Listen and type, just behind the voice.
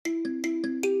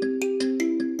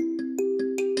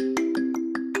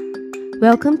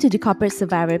Welcome to the Corporate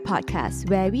Survivor podcast,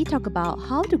 where we talk about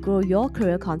how to grow your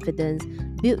career confidence,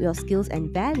 build your skills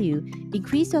and value,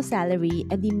 increase your salary,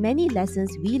 and the many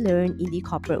lessons we learn in the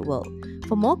corporate world.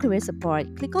 For more career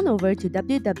support, click on over to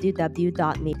www.maping.com.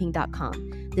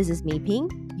 This is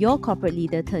Maping, your corporate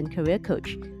leader turned career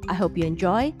coach. I hope you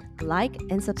enjoy, like,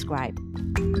 and subscribe.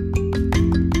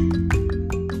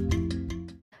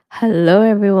 Hello,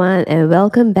 everyone, and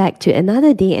welcome back to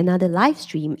another day, another live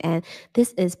stream. And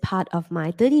this is part of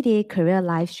my 30-day career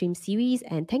live stream series.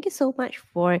 And thank you so much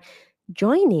for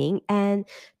joining. And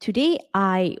today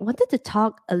I wanted to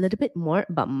talk a little bit more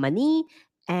about money.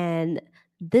 And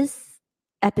this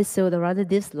episode, or rather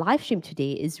this live stream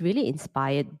today, is really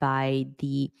inspired by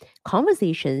the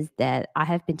conversations that I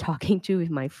have been talking to with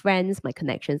my friends, my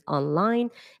connections online,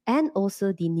 and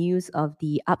also the news of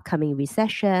the upcoming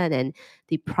recession and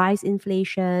the price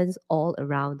inflations all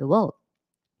around the world.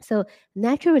 So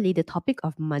naturally, the topic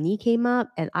of money came up,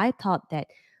 and I thought that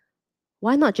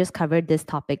why not just cover this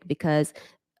topic? Because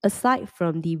aside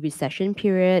from the recession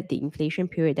period, the inflation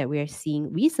period that we are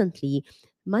seeing recently,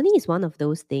 money is one of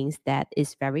those things that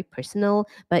is very personal,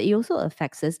 but it also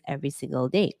affects us every single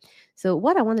day. So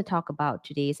what I want to talk about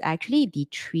today is actually the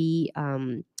three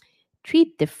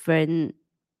different,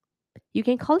 you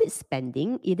can call it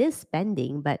spending. It is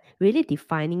spending, but really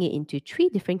defining it into three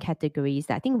different categories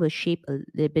that I think will shape a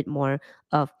little bit more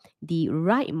of the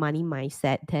right money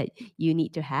mindset that you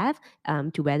need to have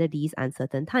to weather these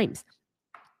uncertain times.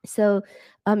 So,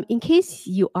 in case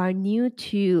you are new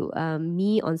to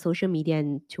me on social media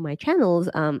and to my channels,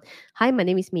 hi, my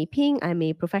name is Mei Ping. I'm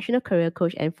a professional career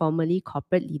coach and formerly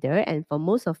corporate leader. And for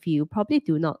most of you, probably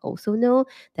do not also know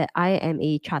that I am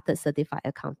a chartered certified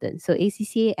accountant. So,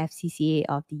 ACCA, FCCA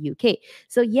of the UK.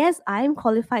 So, yes, I am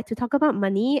qualified to talk about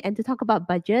money and to talk about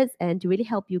budgets and to really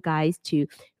help you guys to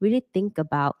really think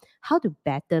about how to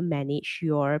better manage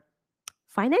your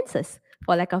finances,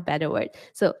 for lack of better word.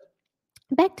 So,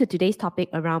 back to today's topic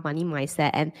around money mindset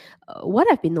and what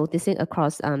I've been noticing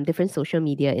across different social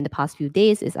media in the past few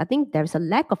days is I think there's a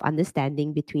lack of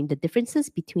understanding between the differences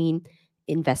between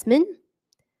investment,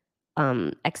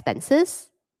 expenses,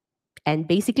 and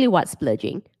basically what's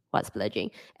splurging.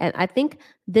 And I think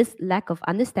this lack of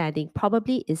understanding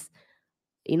probably is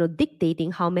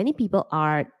dictating how many people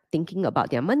are thinking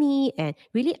about their money and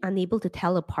really unable to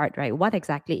tell apart, right? What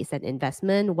exactly is an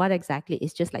investment? What exactly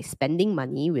is just like spending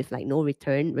money with like no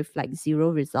return, with like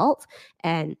zero results,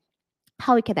 and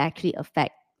how it can actually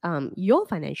affect your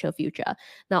financial future.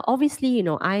 Now, obviously,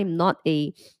 I'm not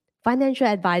a financial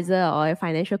advisor or a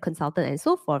financial consultant and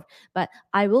so forth, but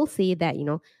I will say that,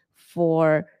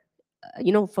 for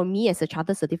for me as a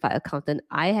chartered certified accountant,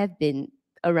 I have been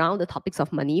around the topics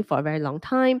of money for a very long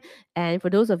time. And for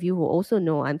those of you who also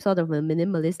know, I'm sort of a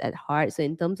minimalist at heart. So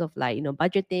in terms of like,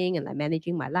 budgeting and like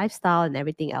managing my lifestyle and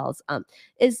everything else,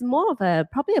 it's more of a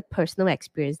probably a personal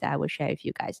experience that I will share with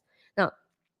you guys. Now,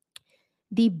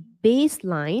 the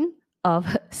baseline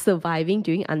of surviving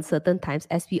during uncertain times,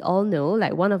 as we all know,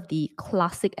 like one of the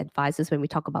classic advices when we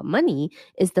talk about money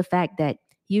is the fact that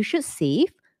you should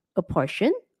save a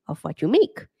portion of what you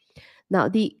make. Now,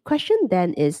 the question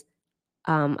then is,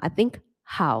 I think,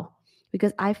 how?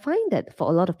 Because I find that for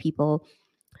a lot of people,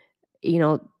 you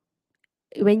know,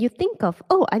 when you think of,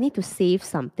 oh, I need to save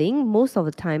something, most of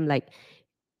the time, like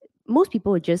most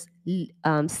people would just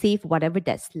save whatever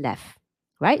that's left,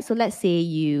 right? So let's say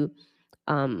you,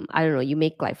 I don't know, you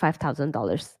make like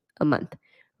 $5,000 a month,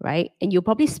 right? And you'll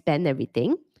probably spend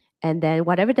everything. And then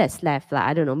whatever that's left, like,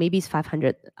 I don't know, maybe it's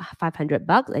 500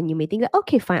 bucks. And you may think that,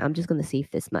 okay, fine, I'm just going to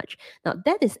save this much. Now,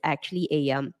 that is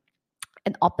actually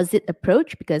an opposite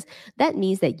approach because that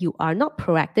means that you are not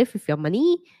proactive with your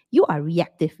money, you are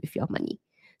reactive with your money.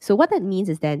 So what that means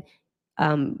is then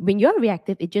when you're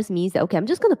reactive, it just means that, okay, I'm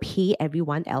just going to pay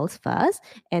everyone else first,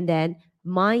 and then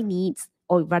my needs,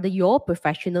 or rather your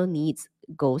professional needs,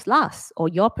 goes last, or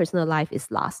your personal life is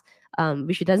last,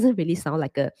 which doesn't really sound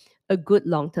like a good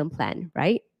long-term plan,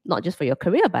 right? Not just for your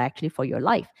career, but actually for your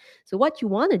life. So what you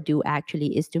want to do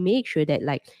actually is to make sure that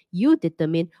like you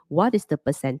determine what is the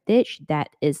percentage that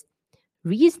is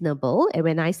reasonable. And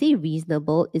when I say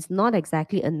reasonable, it's not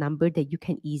exactly a number that you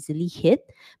can easily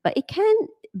hit, but it can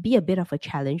be a bit of a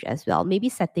challenge as well. Maybe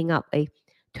setting up a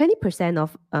 20%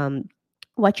 of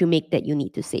what you make that you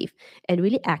need to save and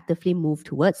really actively move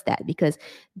towards that, because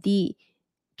the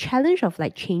challenge of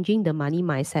like changing the money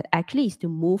mindset actually is to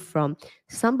move from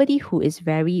somebody who is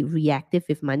very reactive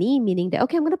with money, meaning that,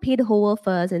 okay, I'm going to pay the whole world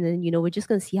first and then we're just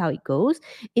going to see how it goes,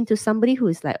 into somebody who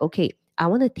is like, okay, I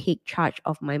want to take charge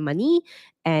of my money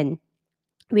and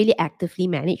really actively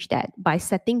manage that by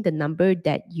setting the number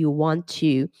that you want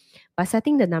to, by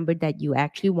setting the number that you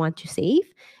actually want to save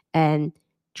and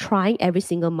trying every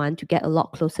single month to get a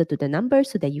lot closer to the number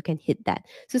so that you can hit that.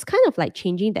 So it's kind of like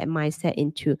changing that mindset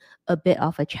into a bit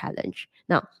of a challenge.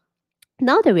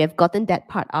 Now that we have gotten that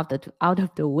part out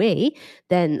of the way,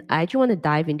 then I actually want to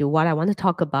dive into what I want to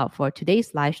talk about for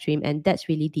today's live stream. And that's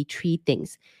really the three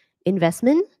things: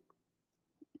 investment,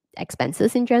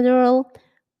 expenses in general,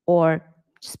 or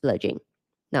splurging.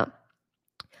 Now,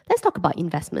 let's talk about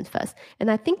investment first. And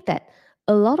I think that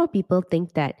a lot of people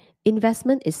think that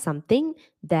investment is something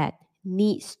that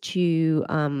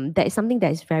that is something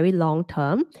that is very long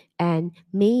term and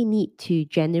may need to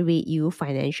generate you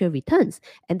financial returns.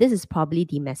 And this is probably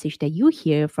the message that you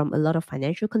hear from a lot of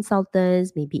financial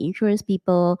consultants, maybe insurance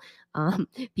people,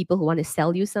 people who want to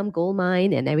sell you some gold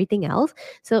mine and everything else.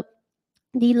 So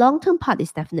the long term part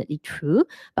is definitely true,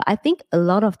 but I think a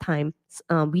lot of times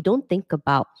we don't think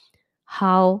about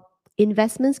how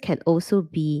investments can also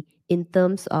be in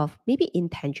terms of maybe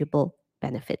intangible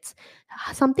benefits,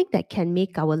 something that can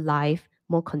make our life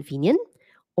more convenient,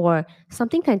 or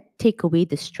something can take away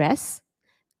the stress,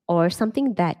 or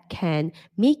something that can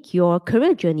make your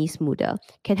career journey smoother,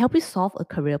 can help you solve a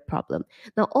career problem.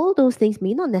 Now, all those things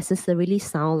may not necessarily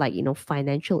sound like,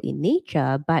 financial in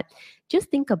nature, but just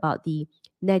think about the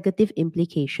negative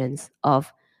implications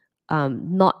of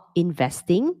not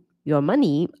investing your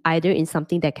money either in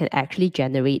something that can actually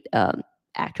generate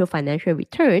actual financial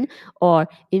return, or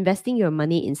investing your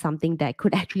money in something that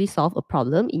could actually solve a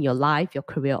problem in your life, your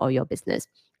career, or your business.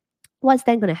 What's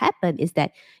then going to happen is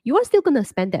that you are still going to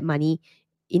spend that money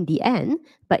in the end,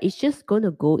 but it's just going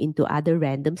to go into other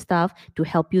random stuff to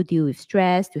help you deal with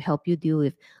stress, to help you deal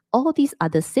with all these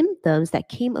other symptoms that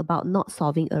came about not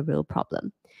solving a real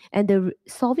problem. And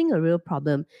solving a real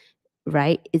problem,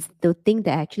 right, is the thing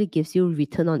that actually gives you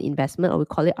return on investment, or we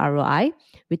call it ROI,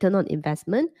 return on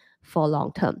investment, for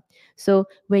long term. So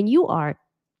when you are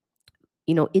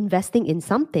investing in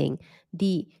something,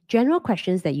 the general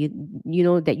questions that you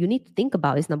need to think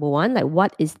about is, number one, like,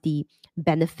 what is the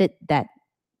benefit that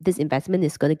this investment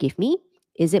is going to give me?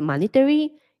 Is it monetary?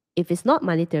 If it's not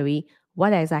monetary,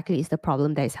 what exactly is the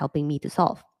problem that is helping me to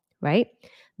solve, right?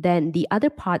 Then the other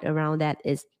part around that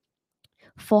is,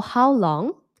 for how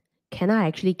long can I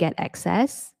actually get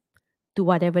access to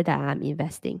whatever that I'm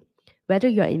investing? Whether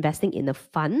you're investing in a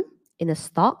fund, in a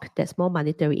stock that's more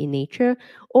monetary in nature,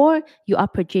 or you are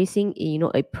purchasing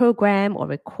a program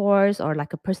or a course or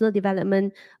like a personal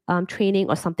development training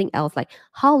or something else, like,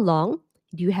 how long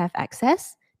do you have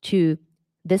access to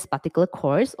this particular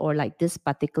course or like this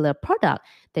particular product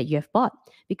that you have bought?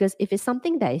 Because if it's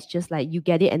something that is just like you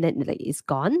get it and then like it's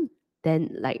gone,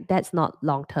 then like that's not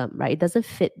long term, right? It doesn't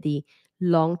fit the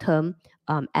long term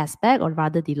aspect, or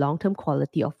rather the long term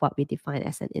quality of what we define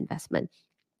as an investment.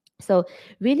 So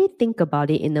really think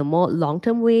about it in a more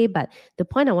long-term way. But the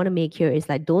point I want to make here is,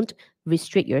 like, don't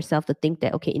restrict yourself to think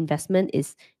that, okay, investment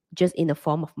is just in the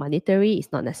form of monetary.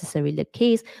 It's not necessarily the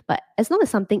case. But as long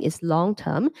as something is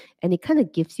long-term and it kind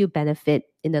of gives you benefit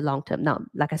in the long term. Now,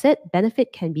 like I said,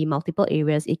 benefit can be multiple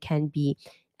areas. It can be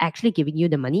actually giving you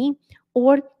the money,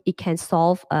 or it can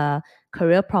solve a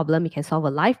career problem. It can solve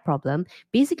a life problem.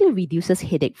 Basically reduces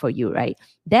headache for you, right?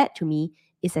 That to me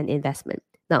is an investment.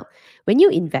 Now, when you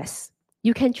invest,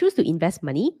 you can choose to invest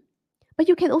money, but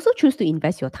you can also choose to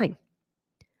invest your time.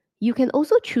 You can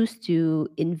also choose to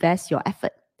invest your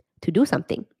effort to do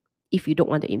something if you don't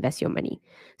want to invest your money.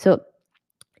 So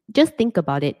just think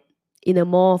about it in a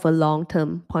more of a long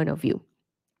term point of view.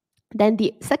 Then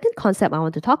the second concept I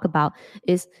want to talk about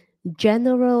is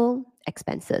general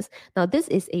expenses. Now, this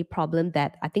is a problem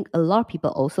that I think a lot of people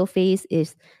also face.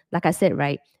 Is, like I said,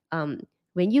 right?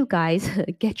 When you guys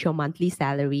get your monthly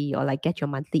salary or like get your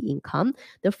monthly income,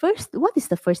 what is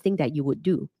the first thing that you would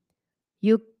do?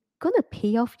 You're gonna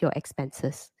pay off your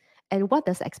expenses. And what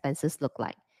does expenses look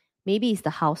like? Maybe it's the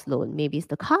house loan, maybe it's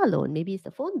the car loan, maybe it's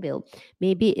the phone bill,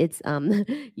 maybe it's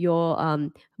your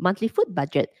monthly food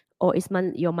budget, or it's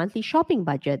your monthly shopping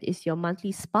budget, it's your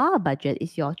monthly spa budget,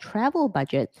 it's your travel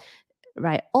budget,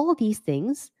 right? All these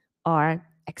things are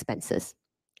expenses,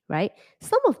 right?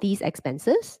 Some of these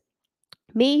expenses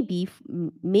may be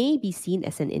seen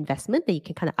as an investment that you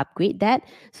can kind of upgrade that.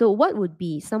 So what would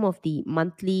be some of the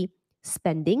monthly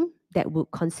spending that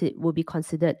would be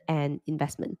considered an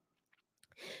investment?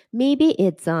 Maybe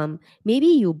it's maybe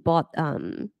you bought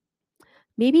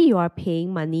maybe you are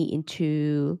paying money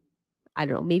into, I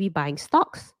don't know, maybe buying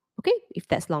stocks. Okay, if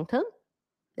that's long term,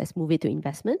 let's move it to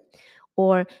investment.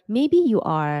 Or maybe you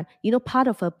are part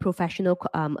of a professional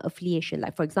affiliation,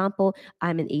 like, for example,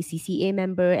 I'm an ACCA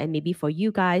member, and maybe for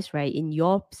you guys, right, in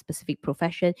your specific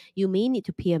profession, you may need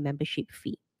to pay a membership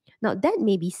fee. Now, that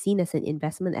may be seen as an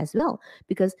investment as well,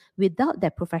 because without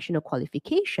that professional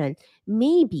qualification,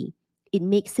 maybe it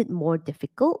makes it more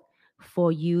difficult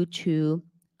for you to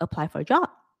apply for a job,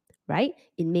 right?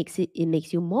 It makes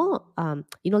you more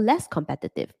less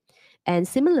competitive. And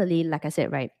similarly, like I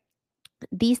said, right,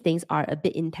 these things are a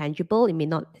bit intangible. It may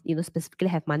not, specifically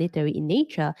have monetary in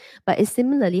nature, but it's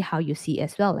similarly how you see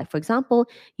as well. Like, for example,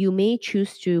 you may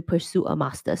choose to pursue a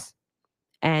master's,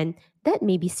 and that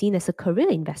may be seen as a career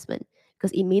investment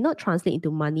because it may not translate into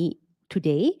money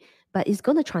today, but it's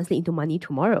going to translate into money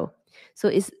tomorrow. So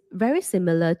it's very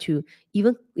similar to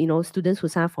even, students who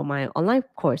sign up for my online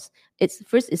course.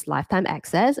 It's lifetime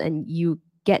access, and you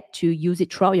get to use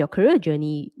it throughout your career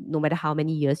journey, no matter how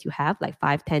many years you have, like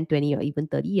 5, 10, 20, or even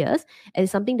 30 years. And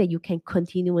it's something that you can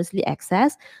continuously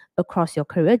access across your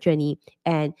career journey.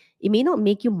 And it may not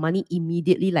make you money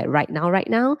immediately, like right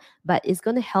now, but it's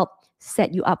going to help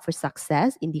set you up for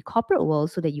success in the corporate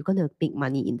world so that you're going to make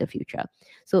money in the future.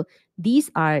 So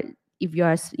these are, if you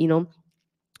are,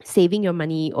 saving your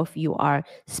money, or if you are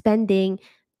spending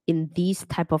in these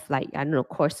type of, like, I don't know,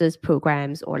 courses,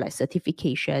 programs, or like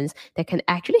certifications that can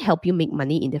actually help you make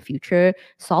money in the future,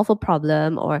 solve a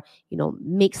problem, or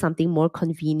make something more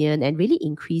convenient and really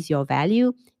increase your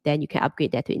value, then you can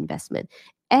upgrade that to investment.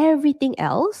 Everything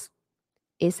else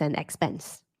is an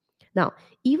expense. Now,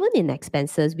 even in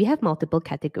expenses, we have multiple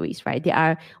categories, right? There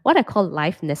are what I call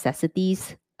life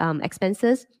necessities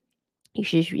expenses,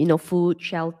 which is, food,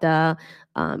 shelter,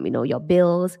 your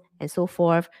bills, and so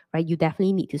forth, right? You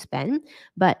definitely need to spend.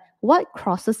 But what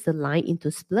crosses the line into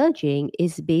splurging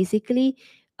is basically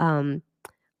um,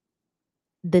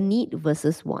 the need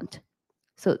versus want.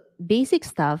 So basic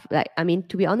stuff, like, I mean,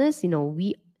 to be honest,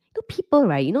 people,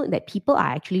 right? That people are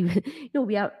actually,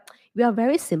 we are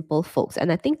very simple folks,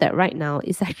 and I think that right now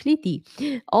is actually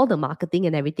the all the marketing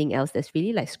and everything else that's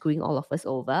really like screwing all of us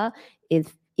over, is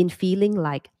in feeling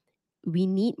like we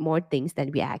need more things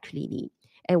than we actually need.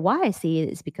 And why I say it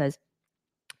is because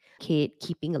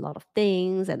keeping a lot of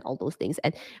things and all those things.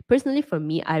 And personally, for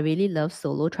me, I really love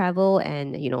solo travel.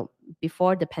 And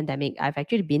before the pandemic, I've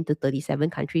actually been to 37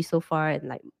 countries so far, and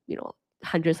like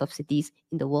hundreds of cities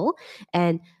in the world.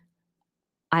 And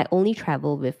I only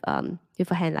travel with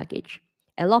a hand luggage.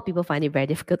 A lot of people find it very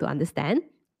difficult to understand,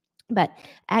 but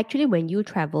actually, when you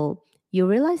travel, you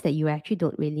realize that you actually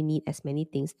don't really need as many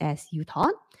things as you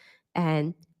thought,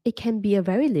 and it can be a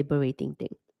very liberating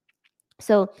thing.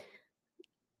 So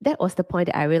that was the point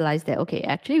that I realized that, okay,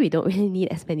 actually, we don't really need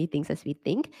as many things as we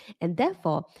think. And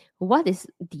therefore, what is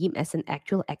deemed as an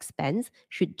actual expense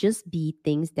should just be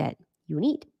things that you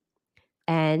need.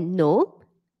 And no,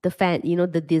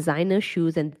 the designer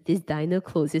shoes and the designer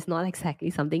clothes is not exactly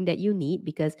something that you need,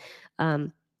 because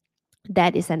um,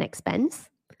 that is an expense,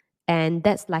 and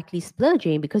that's likely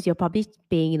splurging because you're probably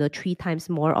paying 3 times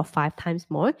more or 5 times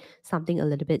more, something a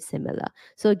little bit similar.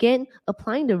 So again,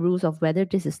 applying the rules of whether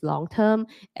this is long term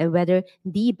and whether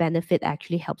the benefit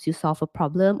actually helps you solve a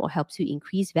problem or helps you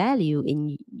increase value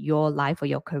in your life or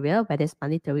your career, whether it's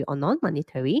monetary or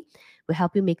non-monetary, will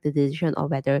help you make the decision of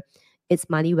whether it's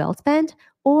money well spent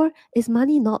or is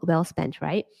money not well spent,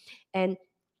 right? And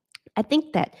I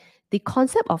think that the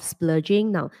concept of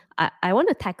splurging now, I want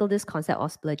to tackle this concept of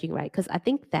splurging, right? Because I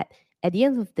think that at the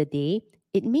end of the day,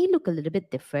 it may look a little bit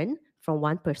different from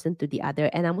one person to the other.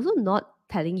 And I'm also not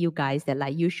telling you guys that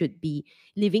like you should be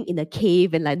living in a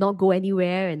cave and like not go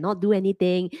anywhere and not do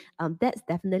anything. That's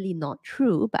definitely not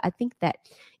true. But I think that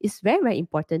it's very, very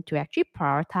important to actually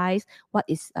prioritize what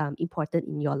is important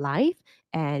in your life,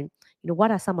 and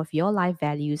what are some of your life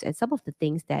values and some of the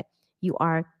things that you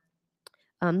are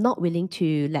not willing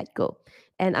to let go.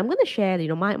 And I'm going to share,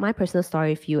 my personal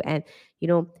story with you. And,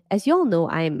 as you all know,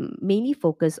 I'm mainly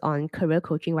focused on career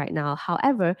coaching right now.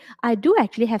 However, I do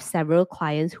actually have several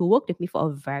clients who worked with me for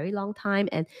a very long time.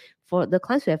 And for the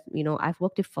clients who have, I've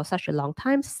worked with for such a long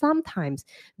time, sometimes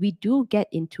we do get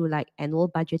into like annual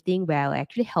budgeting where I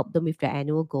actually help them with their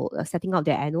annual goal, setting out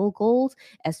their annual goals,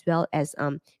 as well as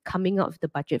coming up with the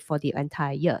budget for the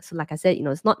entire year. So like I said,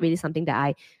 it's not really something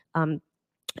that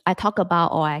I talk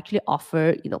about or I actually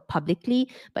offer, publicly,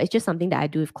 but it's just something that I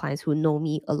do with clients who know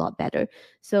me a lot better.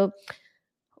 So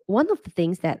one of the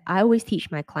things that I always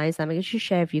teach my clients, I'm going to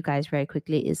share with you guys very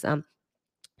quickly, is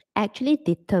actually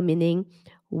determining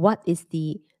what is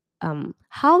the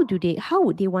how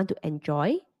would they want to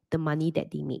enjoy the money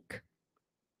that they make,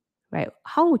 right?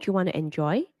 How would you want to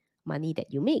enjoy money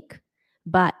that you make?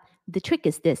 But the trick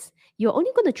is this: you're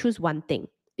only going to choose one thing,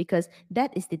 because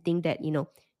that is the thing that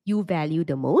you value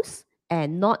the most,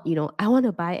 and not I want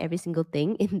to buy every single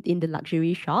thing in the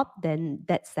luxury shop. Then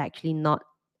that's actually not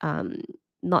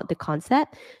the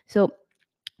concept. So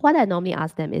what I normally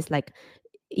ask them is like,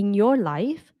 in your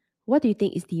life, what do you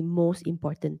think is the most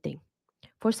important thing?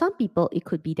 For some people, it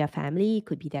could be their family, it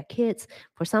could be their kids.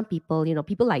 For some people,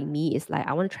 people like me is like,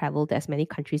 I want to travel to as many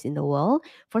countries in the world.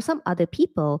 For some other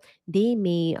people, they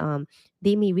may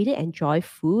really enjoy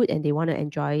food and they want to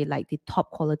enjoy like the top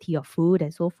quality of food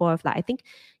and so forth. Like I think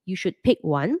you should pick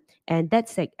one, and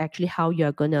that's like actually how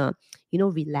you're gonna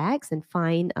relax and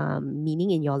find meaning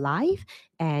in your life,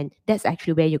 and that's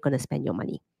actually where you're gonna spend your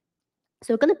money.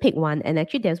 So we're going to pick one. And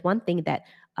actually, there's one thing that,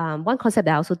 one concept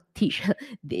that I also teach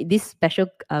this special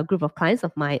group of clients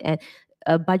of mine, and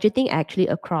budgeting actually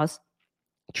across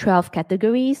 12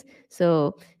 categories.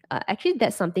 So actually,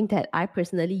 that's something that I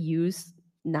personally use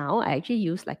now. I actually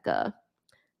use like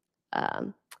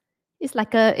um, it's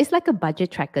like a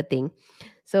budget tracker thing.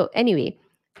 So anyway,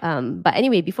 but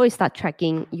anyway, before you start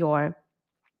tracking your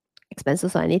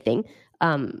expenses or anything,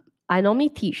 I normally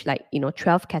teach like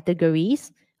 12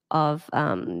 categories of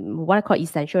what I call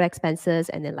essential expenses,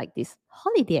 and then like these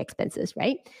holiday expenses,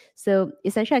 right? So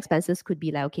essential expenses could be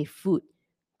like, okay, food,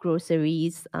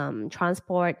 groceries,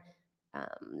 transport.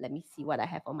 Let me see what I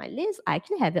have on my list. I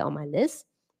actually have it on my list.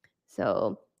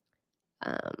 So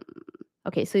um,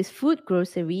 okay, so it's food,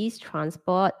 groceries,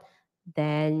 transport,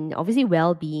 then obviously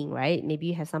well-being, right? Maybe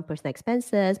you have some personal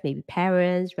expenses, maybe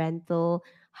parents, rental,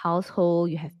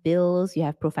 household, you have bills, you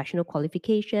have professional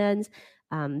qualifications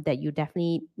that you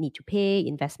definitely need to pay,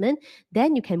 investment.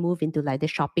 Then you can move into like the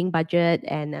shopping budget,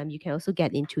 and you can also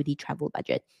get into the travel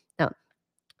budget. Now,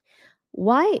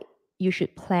 why you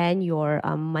should plan your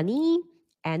money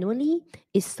annually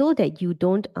is so that you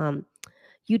don't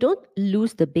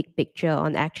lose the big picture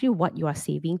on actually what you are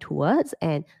saving towards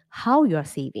and how you are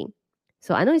saving.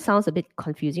 So I know it sounds a bit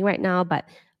confusing right now, but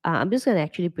I'm just going to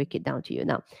actually break it down to you.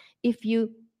 Now, if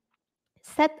you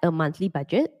set a monthly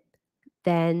budget,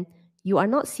 then you are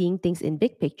not seeing things in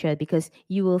big picture, because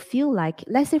you will feel like,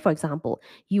 let's say, for example,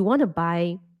 you want to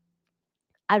buy,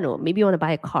 I don't know, maybe you want to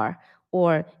buy a car,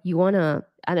 or you want to,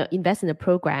 I don't know, invest in a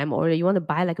program, or you want to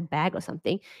buy like a bag or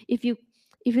something. If you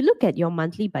look at your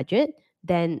monthly budget,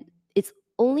 then it's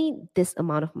only this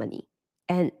amount of money.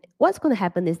 And what's going to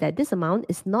happen is that this amount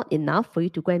is not enough for you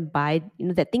to go and buy,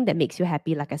 that thing that makes you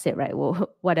happy, like I said, right?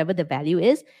 Well, whatever the value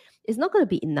is, it's not going to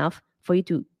be enough for you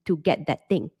to get that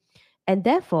thing. And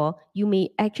therefore, you may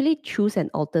actually choose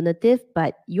an alternative,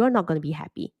 but you're not going to be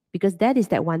happy, because that is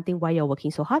that one thing why you're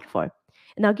working so hard for.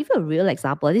 And I'll give you a real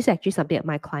example. This is actually something that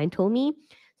my client told me.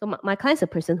 So my client's a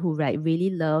person who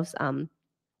really loves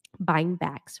buying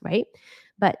bags, right?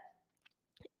 But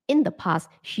in the past,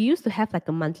 she used to have like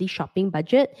a monthly shopping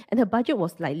budget, and her budget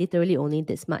was like literally only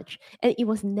this much. And it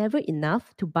was never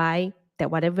enough to buy that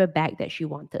whatever bag that she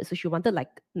wanted. So she wanted like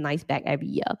a nice bag every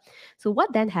year. So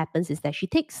what then happens is that she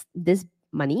takes this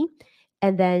money,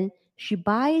 and then she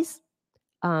buys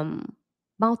um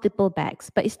multiple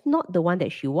bags, but it's not the one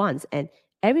that she wants. And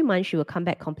every month she will come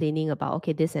back complaining about,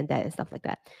 okay, this and that and stuff like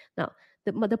that. Now,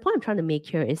 the point I'm trying to make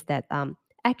here is that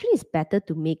actually it's better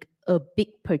to make a big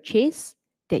purchase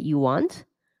that you want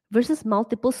versus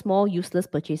multiple small useless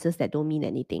purchases that don't mean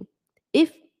anything,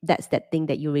 if that's that thing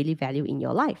that you really value in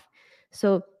your life.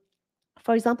 So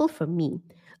for example, for me,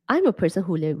 I'm a person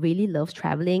who really loves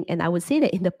traveling. And I would say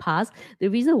that in the past, the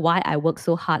reason why I work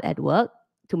so hard at work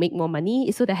to make more money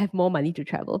is so that I have more money to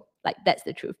travel. Like, that's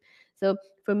the truth. So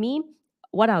for me,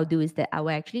 what I'll do is that I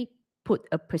will actually put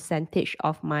a percentage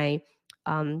of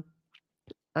um,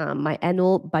 my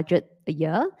annual budget a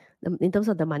year, in terms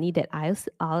of the money that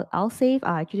I'll save.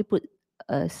 I'll actually put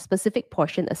a specific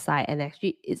portion aside, and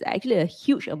actually it's actually a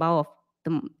huge amount of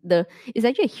the it's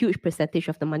actually a huge percentage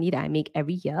of the money that I make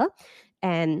every year,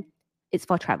 and it's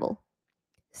for travel.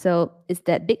 So it's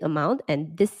that big amount,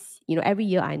 and this, every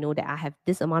year I know that I have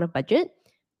this amount of budget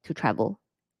to travel,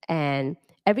 and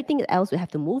everything else will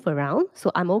have to move around.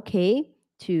 So I'm okay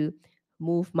to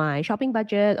move my shopping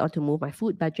budget or to move my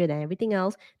food budget and everything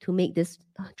else to make this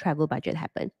travel budget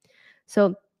happen.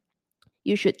 So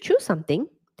you should choose something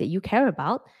that you care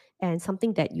about and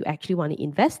something that you actually want to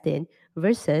invest in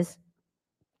versus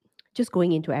just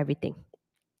going into everything.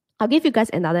 I'll give you guys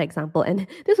another example. And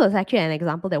this was actually an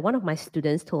example that one of my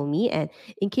students told me. And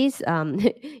in case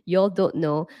y'all don't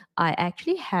know, I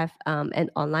actually have an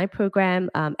online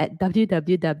program at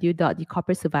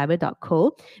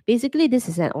www.thecorporatesurvivor.co. Basically, this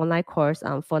is an online course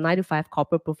for 9 to 5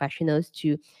 corporate professionals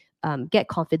to get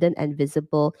confident and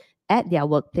visible at their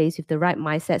workplace with the right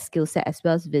mindset, skill set, as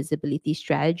well as visibility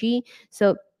strategy.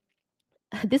 So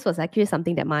this was actually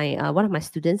something that my one of my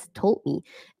students told me.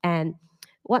 And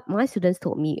what my students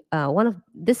told me, one of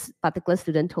this particular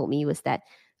student told me was that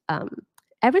um,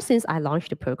 ever since I launched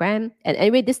the program, and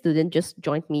anyway, this student just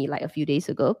joined me like a few days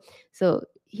ago. So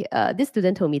this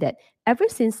student told me that ever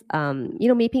since,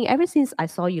 Mei-Ping, ever since I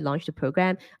saw you launch the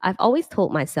program, I've always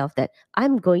told myself that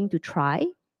I'm going to try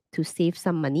to save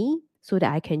some money so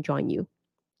that I can join you.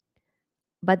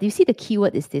 But you see, the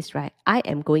keyword is this, right? I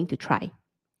am going to try.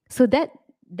 So that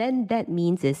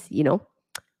means is,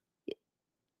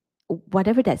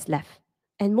 whatever that's left.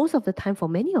 And most of the time for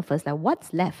many of us, like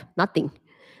what's left? Nothing.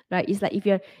 Right? It's like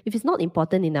if it's not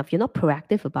important enough, you're not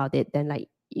proactive about it, then like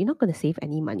you're not gonna save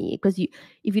any money. Because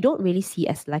if you don't really see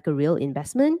as like a real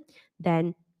investment,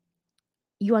 then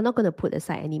you are not going to put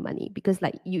aside any money, because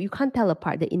like you can't tell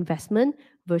apart the investment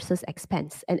versus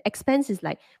expense. And expense is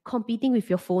like competing with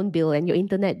your phone bill and your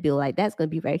internet bill. Like that's going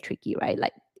to be very tricky, right?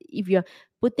 Like if you're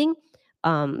putting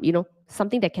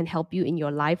something that can help you in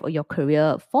your life or your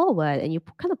career forward, and you're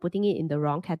kind of putting it in the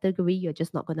wrong category, you're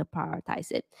just not going to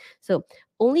prioritize it. So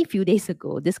only a few days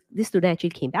ago, this student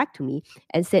actually came back to me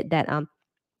and said that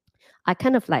I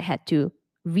kind of like had to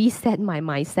reset my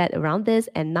mindset around this.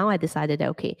 And now I decided that,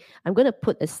 okay, I'm going to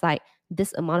put aside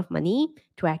this amount of money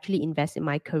to actually invest in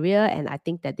my career. And I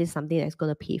think that this is something that's going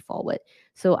to pay forward.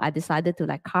 So I decided to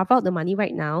like carve out the money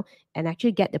right now and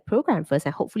actually get the program first.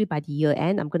 And hopefully by the year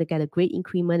end, I'm going to get a great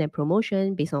increment and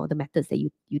promotion based on all the methods that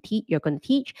you're going to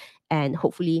teach. And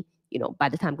hopefully, by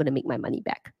the time I'm going to make my money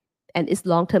back. And it's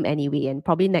long term anyway. And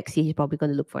probably next year, he's probably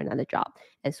going to look for another job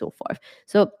and so forth.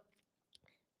 So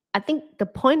I think the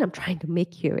point I'm trying to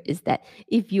make here is that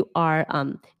if you are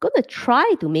going to try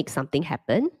to make something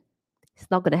happen, it's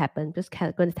not going to happen. Just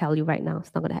going to tell you right now,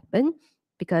 it's not going to happen,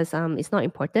 because it's not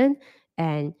important.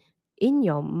 And in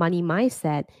your money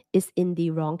mindset, is in the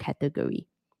wrong category.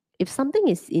 If something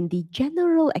is in the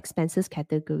general expenses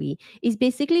category, it's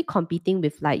basically competing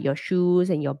with like your shoes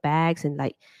and your bags and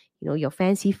like, your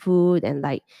fancy food and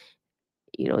like,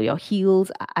 your heels.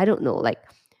 I don't know. Like,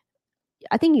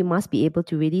 I think you must be able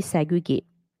to really segregate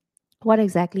what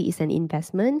exactly is an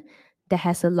investment that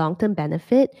has a long term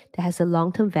benefit, that has a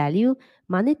long term value,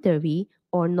 monetary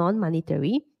or non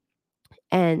monetary,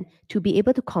 and to be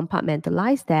able to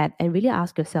compartmentalize that and really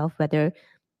ask yourself whether,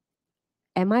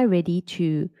 am I ready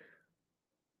to,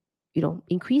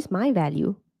 increase my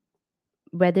value,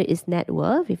 whether it's net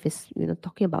worth, if it's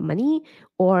talking about money,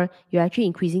 or you're actually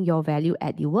increasing your value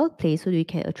at the workplace so that you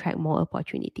can attract more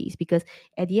opportunities. Because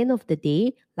at the end of the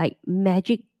day, like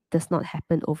magic does not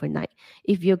happen overnight.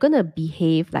 If you're gonna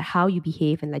behave like how you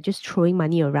behave and like just throwing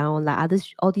money around like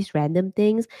others, all these random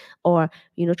things, or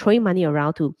throwing money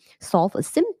around to solve a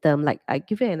symptom, like I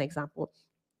give you an example.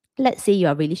 Let's say you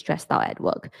are really stressed out at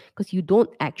work because you don't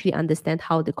actually understand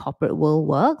how the corporate world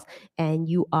works, and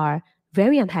you are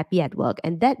very unhappy at work,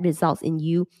 and that results in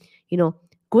you, you know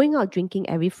going out drinking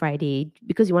every Friday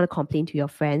because you want to complain to your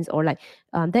friends, or like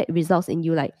that results in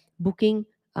you like booking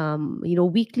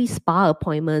weekly spa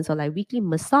appointments or like weekly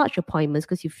massage appointments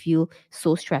because you feel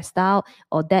so stressed out,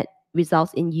 or that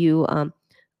results in you uh,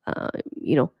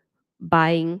 you know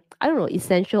buying, I don't know,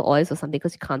 essential oils or something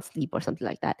because you can't sleep or something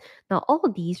like that. Now, all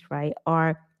of these, right,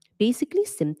 are basically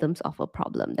symptoms of a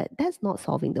problem. That's not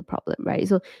solving the problem, right?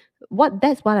 So,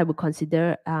 that's what I would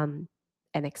consider an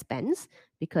expense,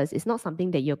 because it's not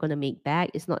something that you're going to make back.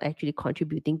 It's not actually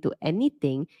contributing to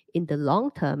anything in the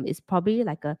long term. It's probably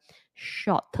like a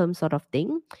short term sort of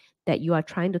thing that you are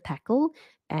trying to tackle,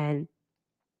 and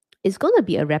it's going to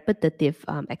be a repetitive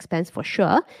expense for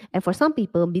sure. And for some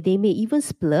people, they may even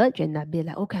splurge and be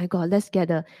like, okay, God, let's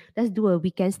do a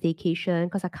weekend staycation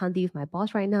because I can't deal with my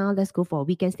boss right now. Let's go for a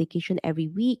weekend staycation every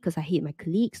week because I hate my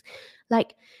colleagues.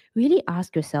 Like, really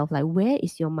ask yourself, like, where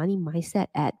is your money mindset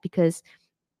at? Because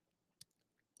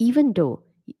even though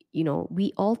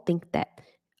we all think that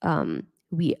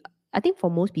we I think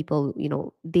for most people,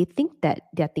 they think that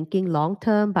they're thinking long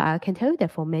term, but I can tell you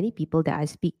that for many people that I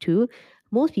speak to,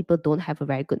 most people don't have a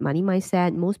very good money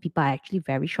mindset. Most people are actually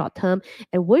very short term.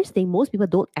 And worst thing, most people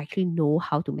don't actually know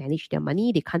how to manage their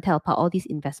money. They can't tell apart all these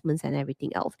investments and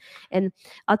everything else. And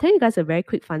I'll tell you guys a very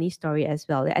quick funny story as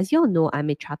well. As you all know, I'm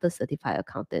a chartered certified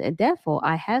accountant, and therefore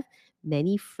I have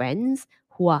many friends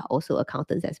who are also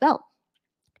accountants as well.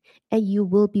 And you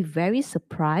will be very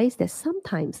surprised that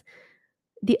sometimes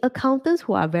the accountants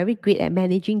who are very great at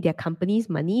managing their company's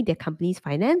money, their company's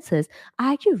finances,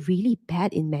 are actually really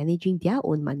bad in managing their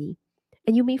own money.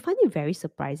 And you may find it very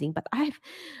surprising, but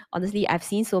I've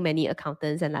seen so many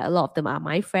accountants, and like a lot of them are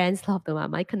my friends, a lot of them are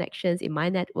my connections in my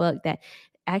network that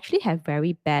actually have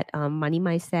very bad money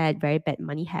mindset, very bad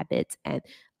money habits, and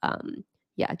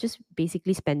yeah, just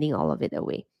basically spending all of it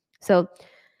away. So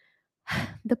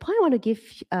the point I want to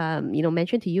give,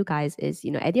 mention to you guys is,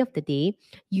 at the end of the day,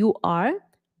 you are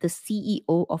the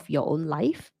CEO of your own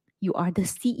life. You are the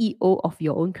CEO of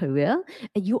your own career,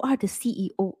 and you are the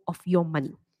CEO of your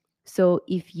money. So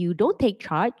if you don't take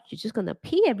charge, you're just going to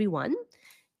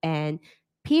and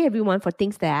pay everyone for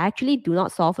things that actually do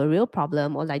not solve a real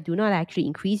problem, or like do not actually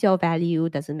increase your value,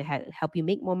 doesn't help you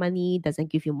make more money, doesn't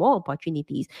give you more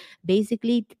opportunities.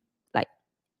 Basically, like,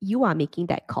 you are making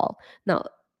that call. Now,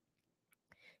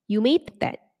 you may think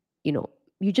that,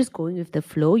 you're just going with the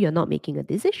flow, you're not making a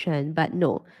decision, but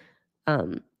no.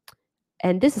 Um,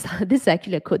 and this is this is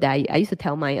actually a quote that I used to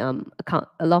tell my a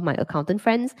lot of my accountant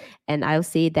friends, and I'll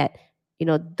say that,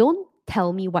 don't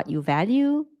tell me what you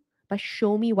value, but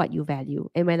show me what you value.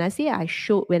 And when I say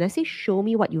show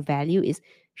me what you value, is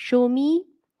show me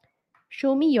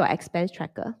your expense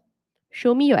tracker.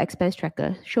 Show me your expense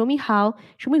tracker. Show me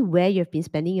where you've been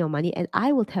spending your money, and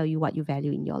I will tell you what you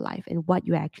value in your life and what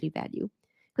you actually value.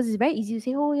 Because it's very easy to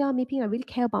say, oh yeah, maybe I really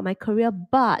care about my career,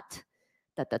 but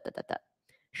da, da, da, da, da.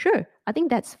 Sure, I think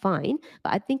that's fine,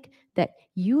 but I think that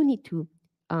you need to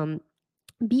um,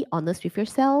 be honest with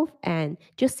yourself and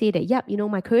just say that, yep,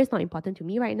 my career is not important to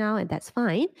me right now, and that's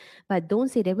fine. But don't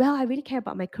say that, well, I really care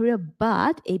about my career,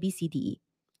 but A, B, C, D, E.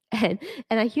 And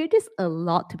I hear this a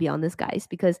lot, to be honest, guys,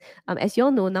 because as you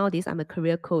all know, nowadays I'm a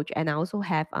career coach, and I also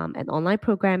have an online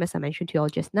program, as I mentioned to you all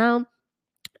just now,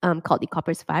 called the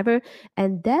Corporate Survivor.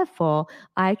 And therefore,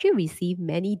 I actually receive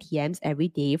many DMs every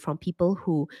day from people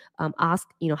who ask,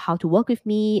 how to work with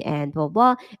me and blah,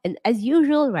 blah. And as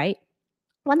usual, right?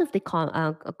 One of the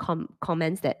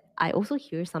comments that I also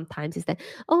hear sometimes is that,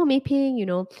 oh, Mei Ping,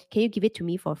 can you give it to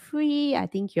me for free? I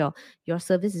think your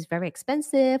service is very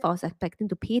expensive. I was expecting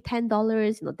to pay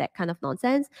 $10, that kind of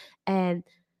nonsense. And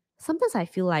sometimes I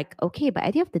feel like, okay, but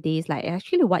at the end of the day, it's like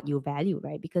actually what you value,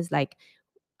 right? Because like,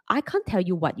 I can't tell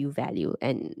you what you value.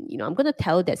 And, I'm going to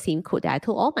tell that same quote that I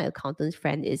told all my accountants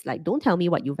friends is like, don't tell me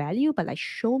what you value, but like,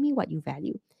 show me what you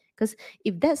value. Because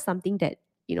if that's something that,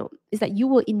 is that you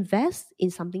will invest in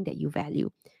something that you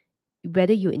value,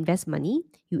 whether you invest money,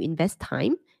 you invest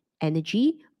time,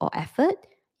 energy, or effort,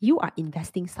 you are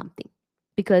investing something.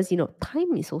 Because,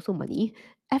 time is also money.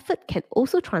 Effort can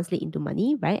also translate into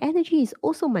money, right? Energy is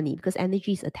also money because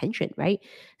energy is attention, right?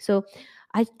 So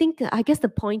I guess the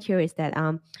point here is that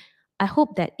I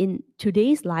hope that in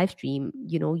today's live stream,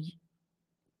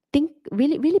 think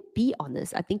really, really be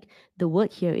honest. I think the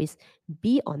word here is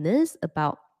be honest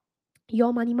about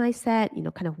your money mindset,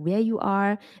 kind of where you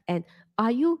are, and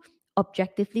are you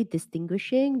objectively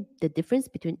distinguishing the difference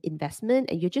between investment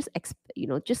and you're just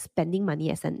just spending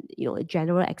money as an a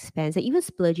general expense, and even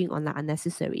splurging on like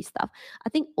unnecessary stuff. I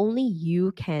think only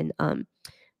you can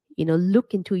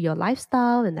look into your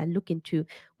lifestyle and then look into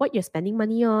what you're spending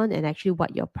money on and actually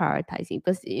what you're prioritizing.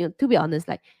 Because, to be honest,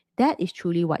 like, that is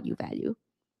truly what you value.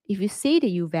 If you say that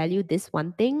you value this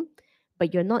one thing,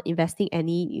 but you're not investing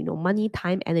any, money,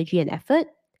 time, energy, and effort,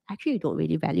 actually, you don't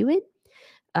really value it.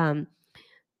 Um,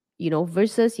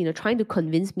 versus, trying to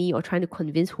convince me or trying to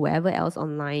convince whoever else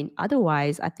online.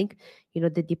 Otherwise, I think,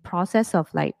 the process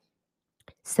of like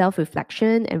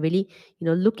self-reflection and really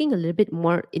looking a little bit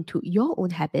more into your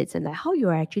own habits and like how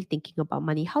you're actually thinking about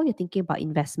money, how you're thinking about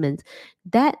investments,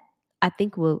 that I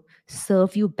think will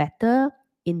serve you better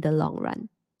in the long run.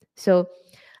 So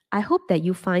I hope that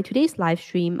you find today's live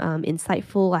stream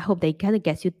insightful. I hope that it kind of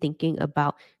gets you thinking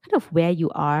about kind of where you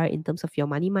are in terms of your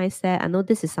money mindset. I know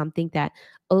this is something that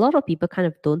a lot of people kind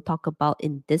of don't talk about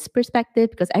in this perspective,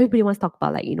 because everybody wants to talk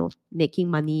about like,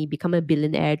 making money, become a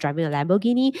billionaire, driving a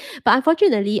Lamborghini. But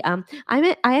unfortunately, I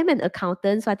am an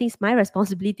accountant, so I think it's my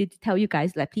responsibility to tell you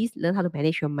guys, like, please learn how to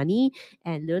manage your money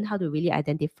and learn how to really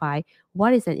identify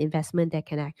what is an investment that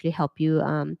can actually help you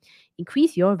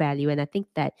increase your value. And I think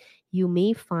that you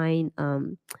may find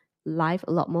life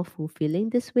a lot more fulfilling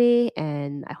this way.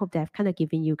 And I hope that I've kind of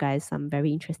given you guys some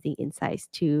very interesting insights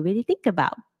to really think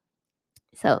about.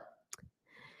 So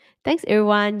thanks,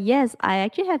 everyone. Yes, I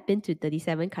actually have been to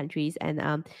 37 countries,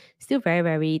 and still very,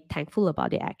 very thankful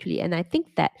about it, actually. And I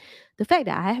think that the fact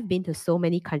that I have been to so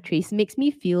many countries makes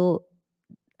me feel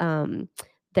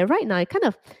that right now it kind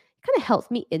of helps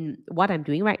me in what I'm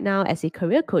doing right now as a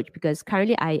career coach, because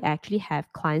currently I actually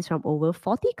have clients from over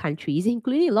 40 countries,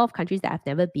 including a lot of countries that I've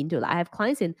never been to. Like, I have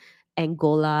clients in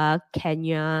Angola,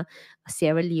 Kenya,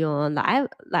 Sierra Leone. I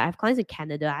have clients in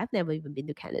Canada. I've never even been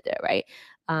to Canada, right?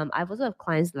 I've also have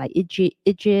clients like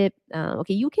Egypt.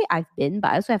 Okay, UK I've been,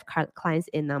 but I also have clients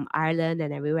in Ireland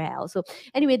and everywhere else. So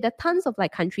anyway, there are tons of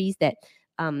like countries that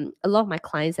a lot of my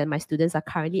clients and my students are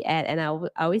currently at, and I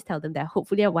always tell them that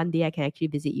hopefully one day I can actually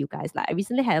visit you guys. Like, I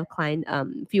recently had a client a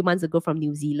few months ago from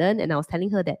New Zealand, and I was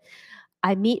telling her that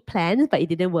I made plans but it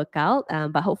didn't work out.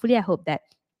 But hopefully I hope that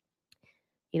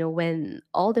when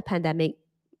all the pandemic,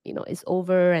 is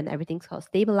over and everything sort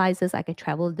of stabilizes, I can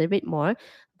travel a little bit more.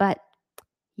 But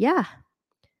yeah,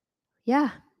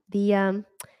 yeah, the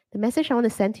message I want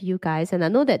to send to you guys, and I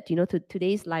know that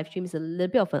today's live stream is a little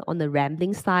bit of on the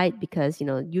rambling side because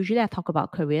usually I talk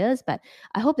about careers, but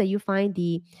I hope that you find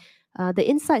the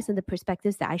insights and the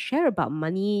perspectives that I share about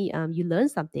money, you learn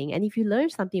something. And if you learn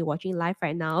something watching live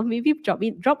right now, maybe drop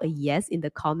a yes in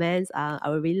the comments. I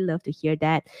would really love to hear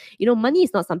that. Money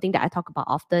is not something that I talk about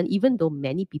often, even though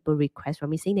many people request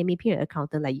from me saying that maybe you're an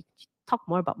accountant, like you talk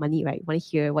more about money, right? Want to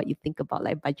hear what you think about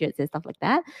like budgets and stuff like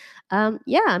that.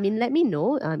 Yeah, I mean, let me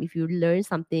know if you learn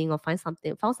something or found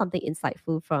something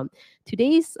insightful from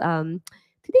today's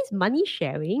today's money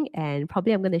sharing. And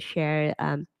probably I'm going to share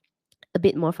a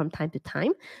bit more from time to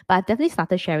time. But I've definitely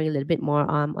started sharing a little bit more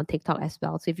on TikTok as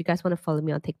well. So if you guys want to follow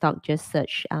me on TikTok, just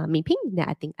search Ming Ping. Then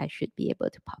I think I should be able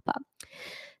to pop up.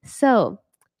 So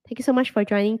thank you so much for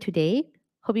joining today.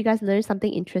 Hope you guys learned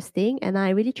something interesting. And I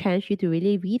really challenge you to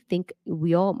really rethink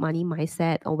your money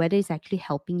mindset on whether it's actually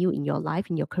helping you in your life,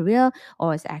 in your career,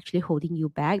 or it's actually holding you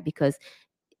back because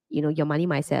your money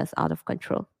mindset is out of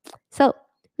control. So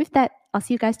with that, I'll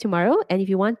see you guys tomorrow. And if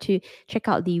you want to check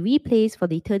out the replays for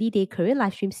the 30-day career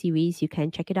live stream series, you can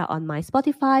check it out on my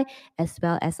Spotify as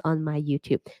well as on my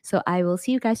YouTube. So I will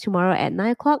see you guys tomorrow at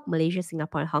 9 o'clock, Malaysia,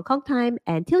 Singapore, and Hong Kong time.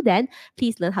 And till then,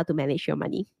 please learn how to manage your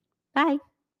money. Bye.